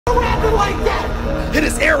like that. Hit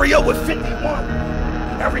his area with 51.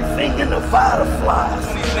 Everything in the Vada flies.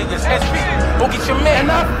 Go get your man.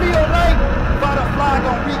 And I feel like Vada fly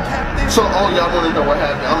gonna recap this. So, oh, y'all want to know what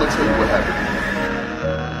happened? I'm gonna tell you what happened.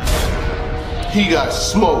 He got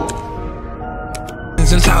smoked.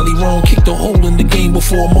 Entirely wrong, kicked a hole in the game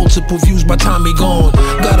before multiple views by time he gone.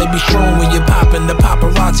 Gotta be strong when you're popping the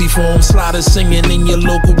paparazzi phone. Sliders singing in your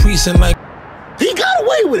local precinct like he got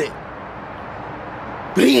away with it,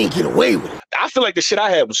 but he ain't get away with it. I feel like the shit I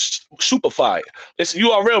had was super fire. It's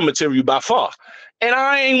URL material by far, and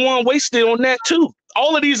I ain't one wasted on that too.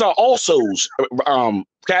 All of these are alsos.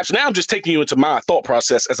 Caps. Now I'm just taking you into my thought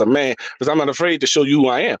process as a man, because I'm not afraid to show you who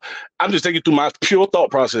I am. I'm just taking you through my pure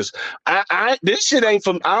thought process. This shit ain't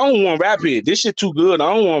from. I don't want to rap here. This shit too good.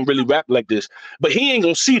 I don't want to really rap like this. But he ain't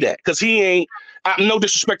gonna see that because he ain't. No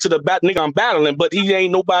disrespect to the nigga I'm battling, but he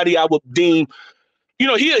ain't nobody I would deem. You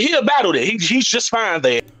know, he'll battle there. He's just fine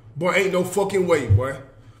there. Boy, ain't no fucking way, boy.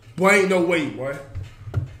 Boy, ain't no way, boy.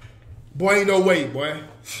 Boy, ain't no way, boy.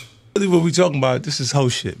 Really, what we talking about? This is whole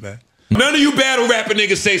shit, man. None of you battle rapping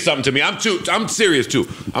niggas say something to me. I'm serious too.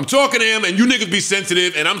 I'm talking to him and you niggas be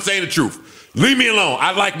sensitive and I'm saying the truth. Leave me alone.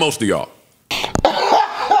 I like most of y'all.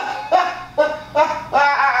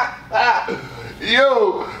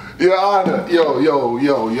 Yo, Your Honor.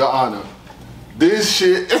 Your Honor. This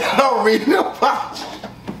shit I'm reading about.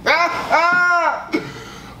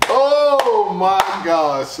 Oh my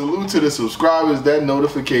God. Salute to the subscribers, that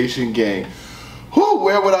notification gang. Whew,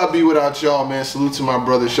 where would I be without y'all, man? Salute to my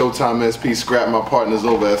brother Showtime SP Scrap, my partners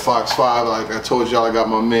over at Fox 5. Like I told y'all, I got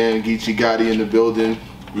my man Geechee Gotti in the building.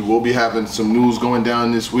 We will be having some news going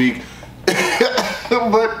down this week.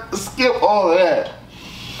 But skip all of that.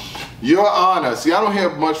 Your Honor. See, I don't hear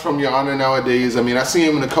much from Your Honor nowadays. I mean, I see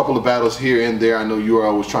him in a couple of battles here and there. I know you are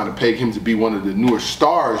always trying to peg him to be one of the newer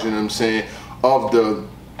stars, you know what I'm saying, of the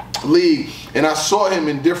league, and I saw him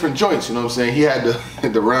in different joints, you know what I'm saying. He had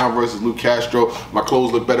the round versus Luke Castro. My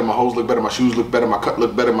clothes look better, my hoes look better, my shoes look better, my cut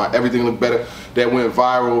look better, my everything look better. That went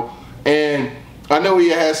viral, and I know he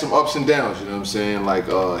had some ups and downs, you know what I'm saying. Like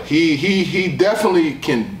he definitely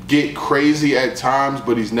can get crazy at times,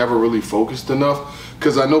 but he's never really focused enough.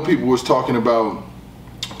 Because I know people was talking about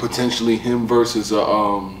potentially him versus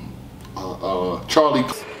Charlie.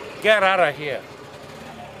 Get out of here.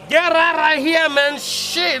 Get out of here, man.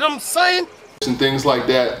 Shit, I'm saying. And things like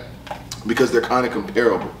that, because they're kind of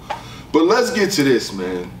comparable. But let's get to this,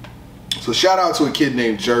 man. So shout out to a kid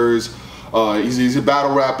named Jers. He's a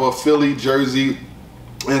battle rapper, Philly, Jersey.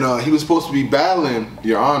 And he was supposed to be battling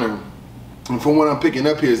Your Honor. And from what I'm picking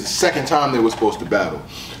up here, is the second time they were supposed to battle.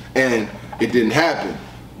 And it didn't happen.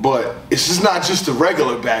 But it's just not just a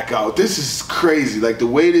regular back out. This is crazy. Like the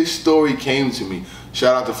way this story came to me.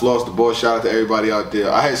 Shout out to Floss the Boss, shout out to everybody out there.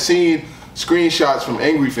 I had seen screenshots from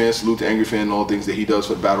Angry Fan, salute to Angry Fan and all things that he does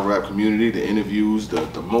for the battle rap community, the interviews,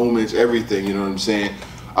 the moments, everything, you know what I'm saying?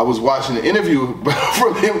 I was watching the interview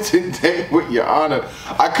from him today with Your Honor.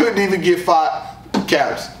 I couldn't even get 5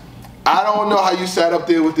 Caps. I don't know how you sat up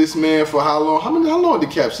there with this man for how long. How long did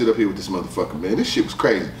Cap sit up here with this motherfucker, man? This shit was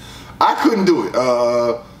crazy. I couldn't do it.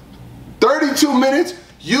 32 minutes,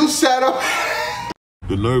 you sat up.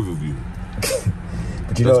 The nerve of you.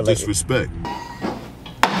 But you know, that's disrespect.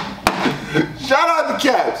 Shout out to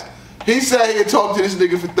Caps. He sat here and talked to this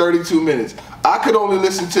nigga for 32 minutes. I could only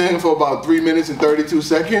listen to him for about 3 minutes and 32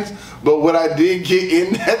 seconds, but what I did get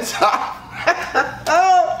in that time,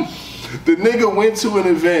 the nigga went to an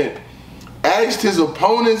event, asked his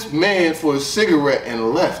opponent's man for a cigarette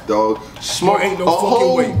and left, dog. Smoked ain't no a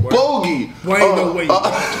whole way, bogey. Boy, ain't no way.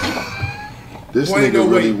 This nigga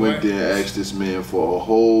really went there and asked this man for a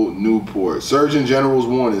whole Newport. Surgeon General's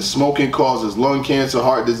warning: smoking causes lung cancer,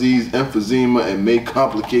 heart disease, emphysema, and may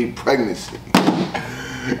complicate pregnancy.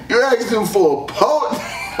 You asked him for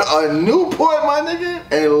a Newport, my nigga,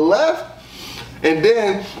 and left. And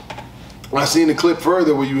then I seen the clip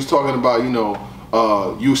further where you was talking about, you know,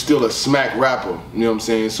 you still a smack rapper, you know what I'm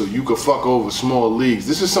saying? So you could fuck over small leagues.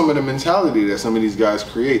 This is some of the mentality that some of these guys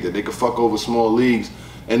create, that they could fuck over small leagues.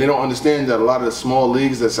 And they don't understand that a lot of the small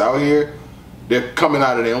leagues that's out here, they're coming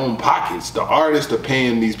out of their own pockets. The artists are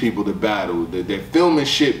paying these people to battle. They're filming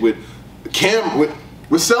shit with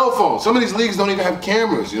cell phones. Some of these leagues don't even have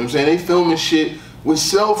cameras, you know what I'm saying? They filming shit with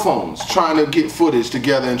cell phones, trying to get footage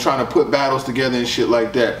together and trying to put battles together and shit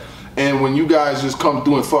like that. And when you guys just come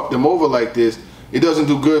through and fuck them over like this, it doesn't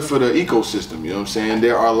do good for the ecosystem, you know what I'm saying?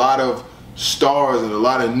 There are a lot of stars and a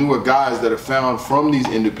lot of newer guys that are found from these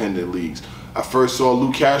independent leagues. I first saw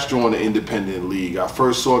Luke Castro on the independent league. I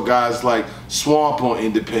first saw guys like Swamp on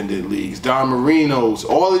independent leagues, Don Marinos,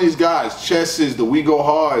 all of these guys, Chesses, the We Go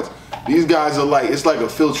Hards. These guys are like, it's like a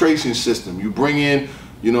filtration system. You bring in,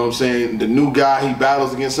 you know what I'm saying, the new guy, he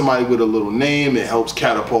battles against somebody with a little name, it helps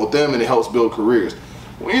catapult them and it helps build careers.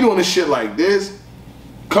 When you're doing a shit like this,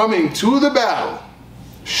 coming to the battle,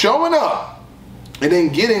 showing up, and then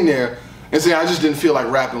getting there and saying, I just didn't feel like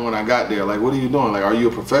rapping when I got there. Like, what are you doing? Like, are you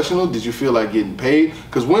a professional? Did you feel like getting paid?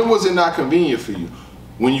 Because when was it not convenient for you?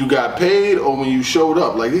 When you got paid or when you showed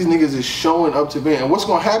up? Like, these niggas is showing up to band. And what's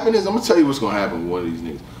going to happen is, I'm going to tell you what's going to happen with one of these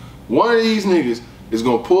niggas. One of these niggas is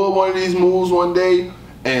going to pull one of these moves one day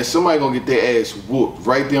and somebody going to get their ass whooped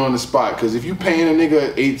right there on the spot. Because if you paying a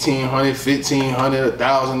nigga $1,800, $1,500,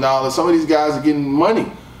 $1,000, some of these guys are getting money.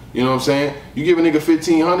 You know what I'm saying? You give a nigga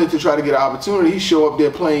 $1,500 to try to get an opportunity, he show up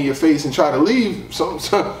there playing your face and try to leave. So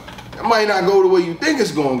it might not go the way you think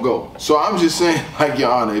it's going to go. So I'm just saying, like,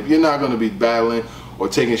 Your Honor, if you're not going to be battling or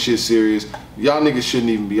taking shit serious, y'all niggas shouldn't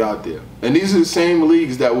even be out there. And these are the same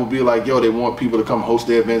leagues that will be like, yo, they want people to come host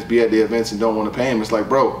their events, be at their events, and don't want to pay them. It's like,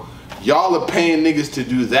 bro, y'all are paying niggas to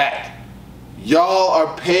do that. Y'all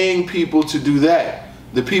are paying people to do that.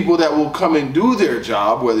 The people that will come and do their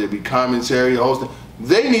job, whether it be commentary, hosting,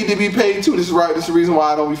 they need to be paid too. This is right. This is the reason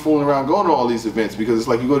why I don't be fooling around going to all these events, because it's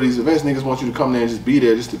like you go to these events, niggas want you to come there and just be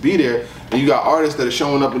there just to be there, and you got artists that are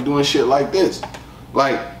showing up and doing shit like this.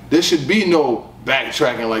 Like, there should be no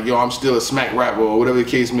backtracking like, yo, I'm still a smack rapper or whatever the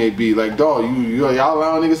case may be. Like, dog, y'all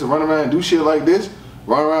allowing niggas to run around and do shit like this?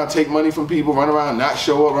 Run around, take money from people, run around, not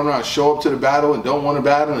show up, run around, show up to the battle and don't want to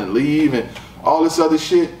battle and leave and all this other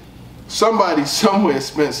shit. Somebody somewhere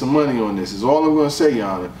spent some money on this, is all I'm going to say, Your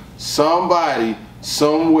Honor. Somebody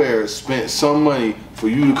somewhere spent some money for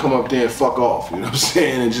you to come up there and fuck off, you know what I'm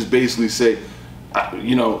saying, and just basically say,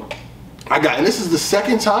 you know, and this is the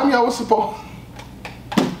second time y'all was supposed,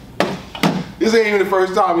 this ain't even the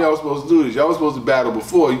first time y'all was supposed to do this. Y'all was supposed to battle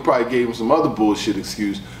before. You probably gave him some other bullshit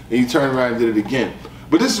excuse, and you turned around and did it again.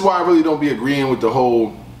 But this is why I really don't be agreeing with the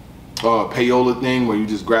whole payola thing, where you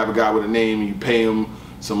just grab a guy with a name and you pay him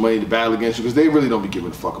some money to battle against you, because they really don't be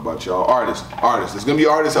giving a fuck about y'all. Artists. There's gonna be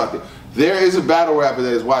artists out there. There is a battle rapper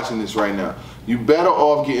that is watching this right now. You better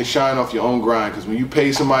off getting shine off your own grind, because when you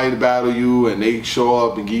pay somebody to battle you and they show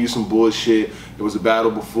up and give you some bullshit, there was a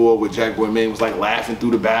battle before where Jack Boy Man was like laughing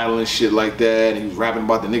through the battle and shit like that, and he was rapping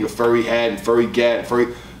about the nigga furry hat and furry gat and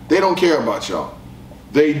furry. They don't care about y'all.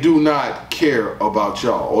 They do not care about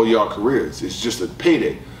y'all or y'all careers. It's just a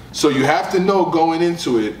payday. So you have to know going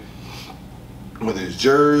into it, whether it's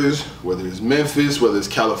Jers, whether it's Memphis, whether it's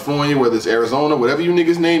California, whether it's Arizona, whatever you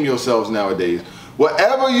niggas name yourselves nowadays,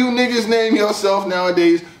 whatever you niggas name yourself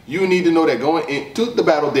nowadays, you need to know that going into the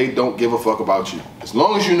battle, they don't give a fuck about you. As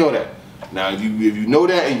long as you know that. Now, if you know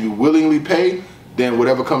that and you willingly pay, then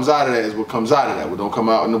whatever comes out of that is what comes out of that. What don't come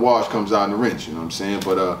out in the wash comes out in the rinse, you know what I'm saying?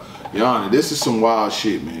 But, Your Honor, this is some wild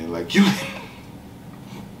shit, man. Like, you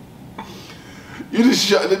just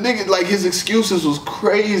shut the nigga, like, his excuses was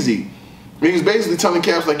crazy. He was basically telling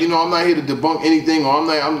Caps, like, you know, I'm not here to debunk anything, or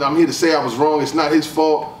I'm here to say I was wrong, it's not his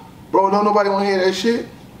fault. Bro, don't nobody want to hear that shit.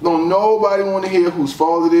 Don't nobody want to hear whose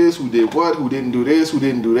fault it is, who did what, who didn't do this, who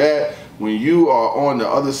didn't do that. When you are on the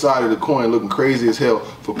other side of the coin looking crazy as hell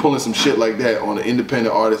for pulling some shit like that on an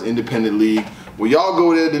independent artist, independent league. When y'all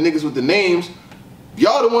go there, the niggas with the names,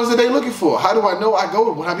 y'all the ones that they looking for. How do I know? I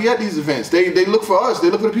go when I be at these events. They look for us. They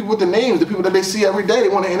look for the people with the names, the people that they see every day. They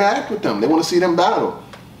want to interact with them. They want to see them battle.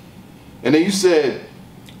 And then you said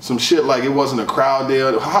some shit like it wasn't a crowd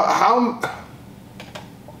there.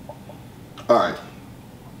 All right.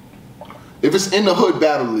 If it's in the hood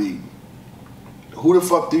battle league, who the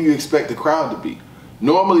fuck do you expect the crowd to be?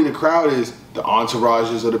 Normally the crowd is the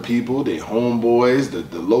entourages of the people, their homeboys,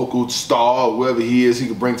 the local star, whoever he is. He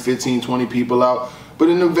could bring 15, 20 people out. But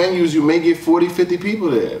in the venues, you may get 40, 50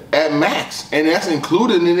 people there at max. And that's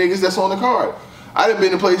including the niggas that's on the card. I've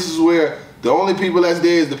been to places where the only people that's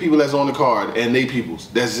there is the people that's on the card and they peoples.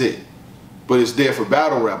 That's it. But it's there for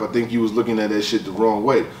battle rap. I think you was looking at that shit the wrong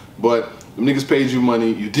way. But the niggas paid you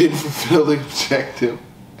money. You didn't fulfill the objective.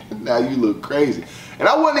 And now you look crazy. And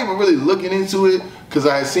I wasn't even really looking into it because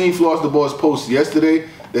I had seen Floss the Boss post yesterday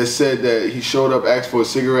that said that he showed up, asked for a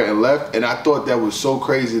cigarette and left. And I thought that was so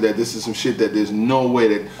crazy that this is some shit that there's no way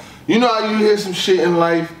that... You know how you hear some shit in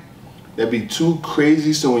life that be too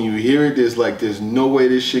crazy, so when you hear it, there's no way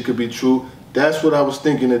this shit could be true. That's what I was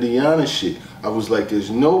thinking of the Yana shit. I was like, there's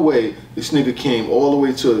no way this nigga came all the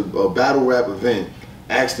way to a battle rap event,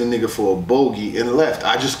 asked the nigga for a bogey, and left.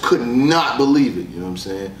 I just could not believe it, you know what I'm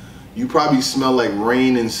saying? You probably smell like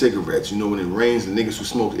rain and cigarettes. You know, when it rains, the niggas who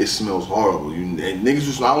smoke, it smells horrible. And niggas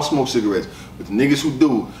who smoke, I don't smoke cigarettes, but the niggas who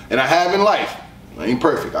do, and I have in life, I ain't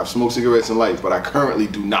perfect. I've smoked cigarettes in life, but I currently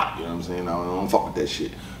do not, you know what I'm saying? I don't fuck with that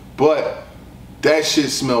shit. But That shit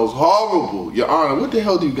smells horrible. Your Honor, what the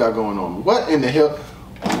hell do you got going on? What in the hell?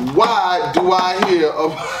 Why do I hear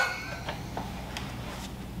of...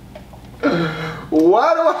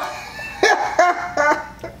 Why do I...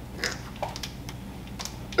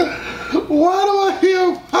 Why do I hear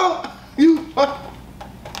about you?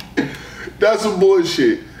 That's some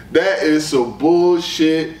bullshit. That is some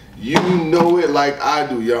bullshit. You know it like I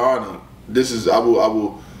do, Your Honor. This is,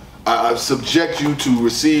 I subject you to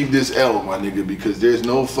receive this L, my nigga, because there's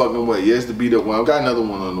no fucking way. Yes, to beat up one. I've got another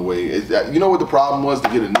one on the way. You know what the problem was to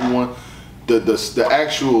get a new one? The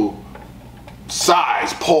actual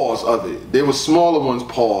size pause of it. There were smaller ones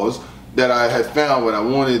pause that I had found when I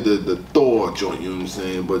wanted the Thor joint, you know what I'm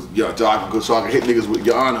saying? But yeah, so I can hit niggas with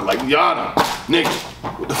Your Honor, like, Your Honor, nigga,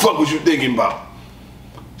 what the fuck was you thinking about?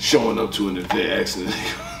 Showing up to an event, asking the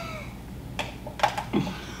nigga.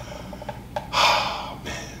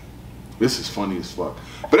 This is funny as fuck.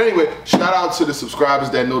 But anyway, shout out to the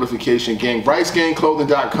subscribers, that notification gang.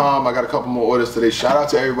 RiceGangClothing.com. I got a couple more orders today. Shout out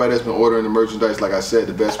to everybody that's been ordering the merchandise. Like I said,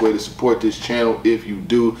 the best way to support this channel, if you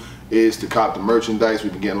do, is to cop the merchandise.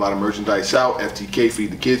 We've been getting a lot of merchandise out. FTK,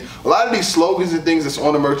 feed the kids. A lot of these slogans and things that's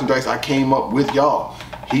on the merchandise, I came up with y'all.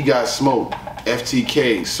 He got smoked.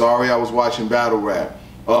 FTK, sorry I was watching battle rap.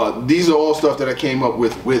 These are all stuff that I came up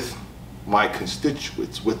with my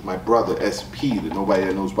constituents, with my brother SP, that nobody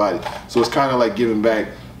that knows body. So it's kind of like giving back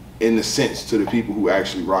in the sense to the people who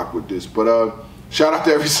actually rock with this. But shout out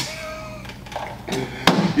to every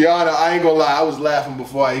Your Honor, I ain't gonna lie, I was laughing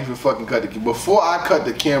before I even fucking cut the camera. Before I cut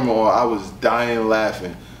the camera on, I was dying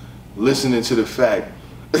laughing, listening to the fact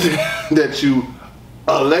that you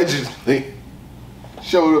allegedly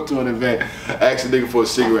showed up to an event, asked a nigga for a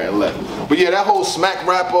cigarette and left. But yeah, that whole smack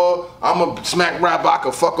rapper, I'm a smack rapper, I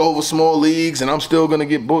can fuck over small leagues and I'm still gonna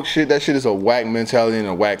get booked shit. That shit is a whack mentality and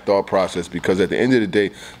a whack thought process, because at the end of the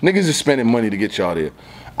day, niggas is spending money to get y'all there.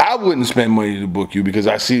 I wouldn't spend money to book you because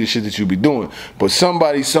I see the shit that you be doing, but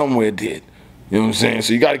somebody somewhere did. You know what I'm saying?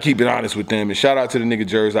 So you got to keep it honest with them. And shout out to the nigga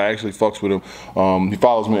Jers. I actually fucks with him. He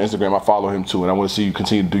follows me on Instagram. I follow him too, and I want to see you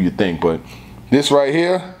continue to do your thing. But this right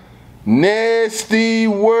here, nasty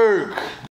work.